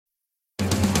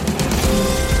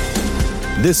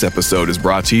This episode is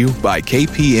brought to you by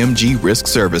KPMG Risk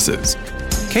Services.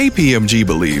 KPMG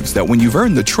believes that when you've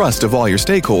earned the trust of all your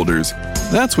stakeholders,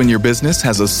 that's when your business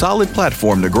has a solid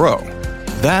platform to grow.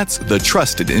 That's the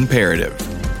trusted imperative.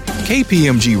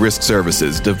 KPMG Risk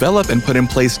Services develop and put in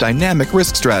place dynamic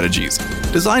risk strategies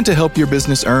designed to help your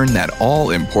business earn that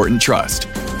all-important trust.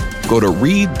 Go to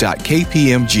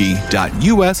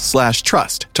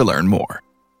read.kpmg.us/trust to learn more.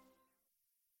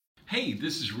 Hey,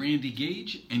 this is Randy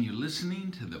Gage, and you're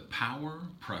listening to the Power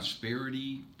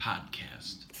Prosperity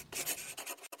Podcast.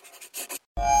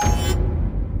 I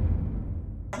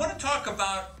want to talk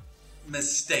about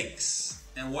mistakes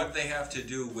and what they have to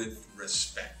do with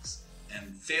respect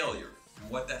and failure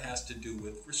and what that has to do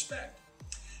with respect.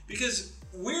 Because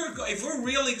if we're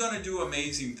really going to do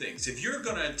amazing things, if you're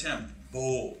going to attempt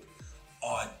bold,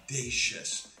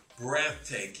 audacious,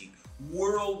 breathtaking,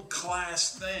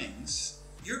 world-class things,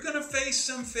 you're going to face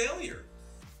some failure.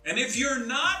 And if you're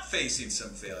not facing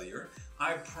some failure,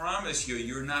 I promise you,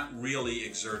 you're not really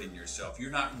exerting yourself.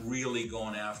 You're not really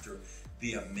going after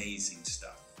the amazing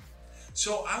stuff.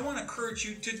 So I want to encourage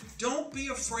you to don't be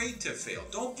afraid to fail.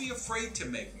 Don't be afraid to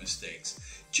make mistakes.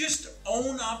 Just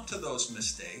own up to those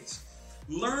mistakes.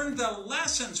 Learn the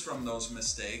lessons from those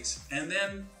mistakes, and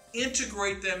then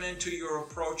integrate them into your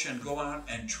approach and go out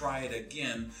and try it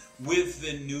again with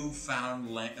the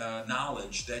newfound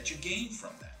knowledge that you gain from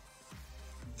that.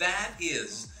 That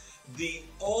is the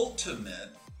ultimate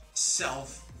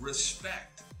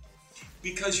self-respect.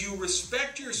 Because you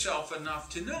respect yourself enough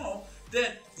to know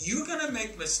that you're going to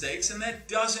make mistakes, and that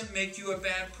doesn't make you a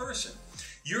bad person.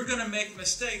 You're going to make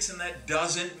mistakes, and that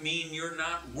doesn't mean you're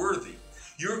not worthy.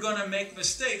 You're going to make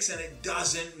mistakes, and it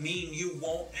doesn't mean you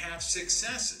won't have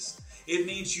successes. It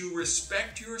means you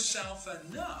respect yourself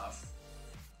enough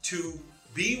to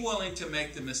be willing to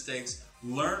make the mistakes,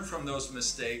 learn from those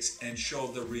mistakes, and show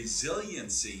the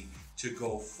resiliency to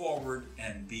go forward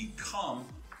and become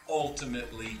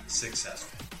ultimately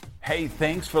successful. Hey,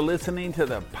 thanks for listening to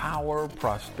the Power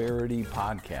Prosperity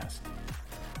Podcast.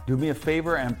 Do me a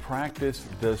favor and practice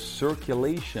the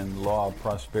circulation law of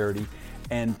prosperity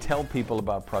and tell people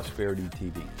about Prosperity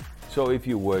TV. So if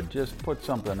you would, just put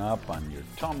something up on your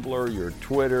Tumblr, your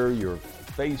Twitter, your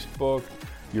Facebook,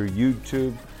 your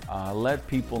YouTube. Let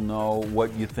people know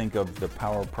what you think of the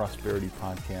Power Prosperity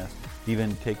Podcast.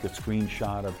 Even take a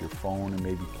screenshot of your phone and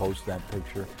maybe post that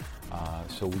picture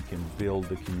so we can build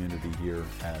the community here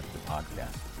at the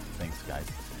podcast. Thanks, guys.